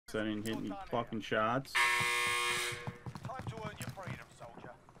I didn't hit any fucking shots. Time to earn your freedom,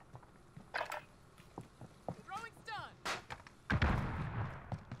 soldier. Throwing stun.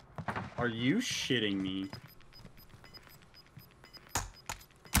 Are you shitting me?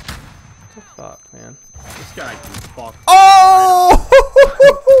 What the fuck, man? This guy can fuck. Oh!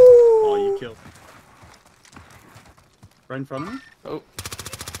 Oh, you killed. Right in front of me? Oh.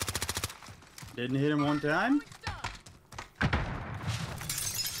 Didn't hit him one time?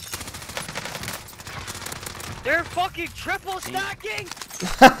 They're fucking triple stacking!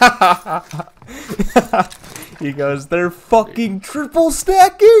 He goes, they're fucking triple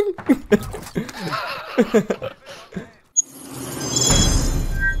stacking!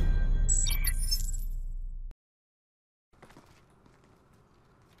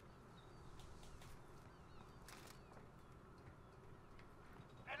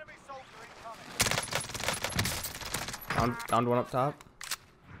 Enemy soldier incoming. Downed one up top.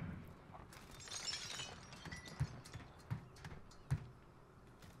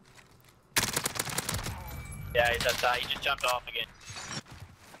 Yeah, he's outside. He just jumped off again.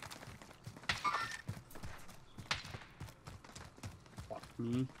 Fuck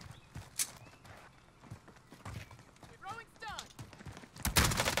me. Throwing stun.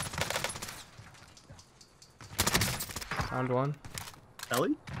 Downed one.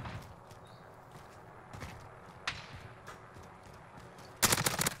 Ellie?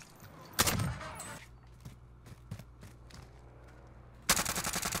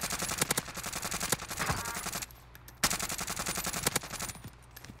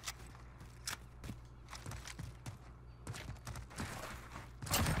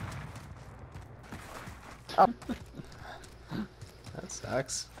 That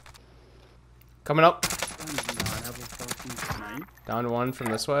sucks. Coming up. I do not have a fucking snipe. Down one from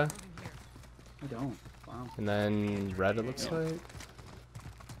this way. I don't. Wow. And then red, it looks like.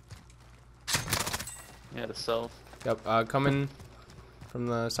 Yeah, the south. Yep, coming from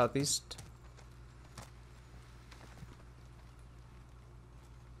the southeast.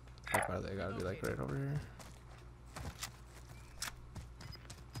 How far they gotta be like right over here.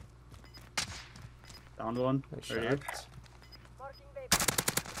 Downed one. Nice Right here. shot.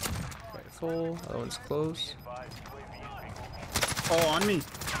 Rifle. Other one's close. Oh, on me.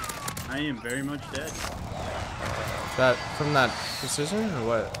 I am very much dead. Is that from that precision or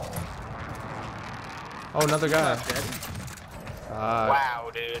what? Oh, another guy. Dead.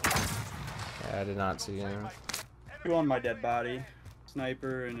 Wow, dude. Yeah, I did not see him. Who on my dead body?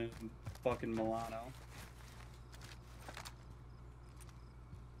 Sniper and a fucking Milano.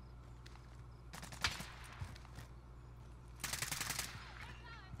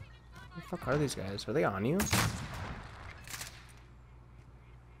 What the fuck are these guys? Are they on you?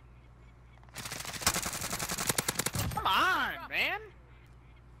 Come on, man.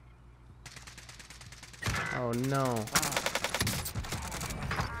 Oh no.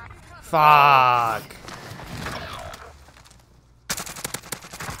 Fuck.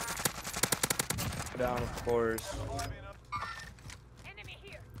 Down, of course. Enemy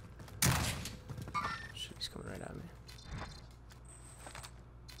here. Shit, he's coming right at me.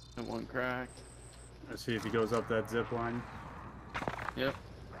 And one cracked. Let's see if he goes up that zip line. Yep.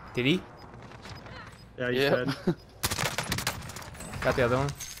 Did he? Yeah, he Yep. said. Got the other one?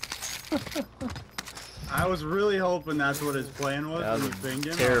 I was really hoping that's what his plan was That when was he pinged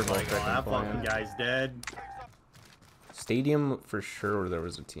him. terrible I was like, oh, freaking that plan. fucking guy's dead. Stadium for sure there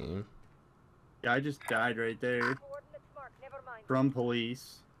was a team. Guy just died right there. From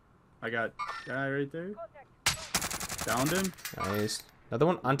police. I got guy right there. Downed him. Nice. Another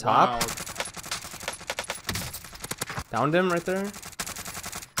one on top. Wow. Downed him right there.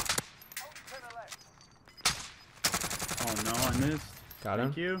 Oh no, I missed. Got him.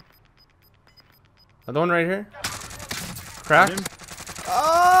 Thank you. Another one right here. Got Cracked. him.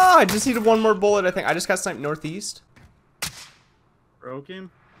 Ah, I just needed one more bullet, I think. I just got sniped northeast. Broke him.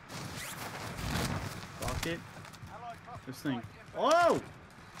 Fuck it. This thing. Oh!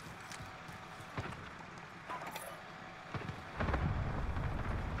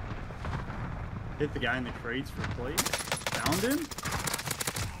 Hit the guy in the crates for plate. Found him.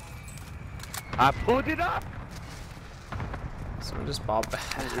 I pulled it up. Someone just bought We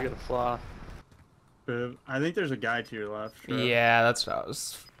back. got a flaw. I think there's a guy to your left. Trev. Yeah, that's what I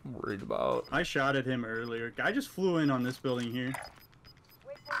was worried about. I shot at him earlier. Guy just flew in on this building here.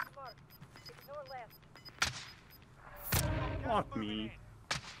 Fuck me.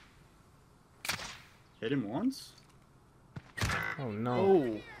 Hit him once? Oh no.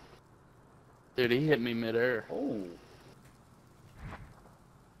 Oh. Dude, he hit me midair. Oh.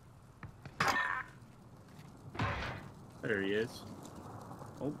 There he is.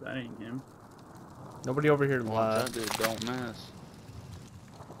 Oh, that ain't him. Nobody over here Watch left. that dude, don't miss.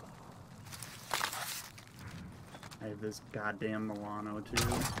 I have this goddamn Milano too.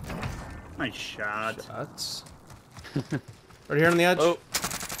 Nice shot. Shots. Right here on the edge. Oh.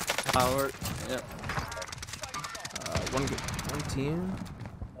 Howard. Yep. One team.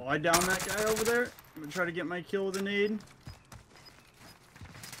 Oh, I downed that guy over there. I'm gonna try to get my kill with a nade.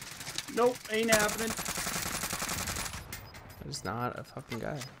 Nope, ain't happening. There's not a fucking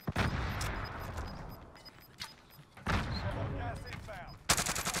guy. Gas inbound.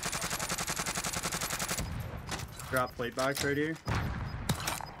 Drop plate box right here.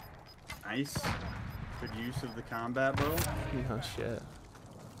 Nice. Good use of the combat bow. Oh shit.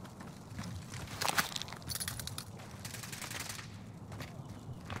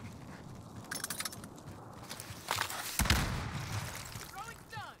 Throwing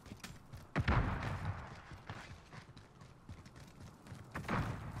stun.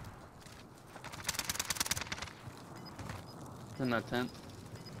 In that tent.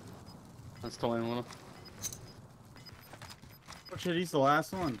 That's toying with him. Oh shit, he's the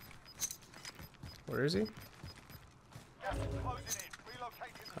last one. Where is he? Gas is closing in.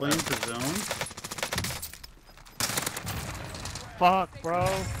 Relocating the Playing for zone. Fuck, bro.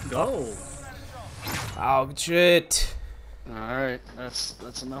 Go. Oh shit. Alright,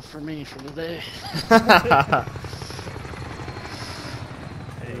 that's enough for me for the day.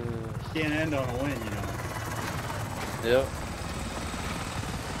 Hey, can't end on a win, you know. Yep.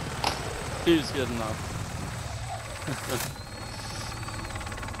 He was good enough.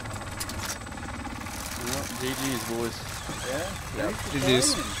 Well, GG's, boys. Yeah. Yep, Thanks for GG's.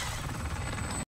 playing.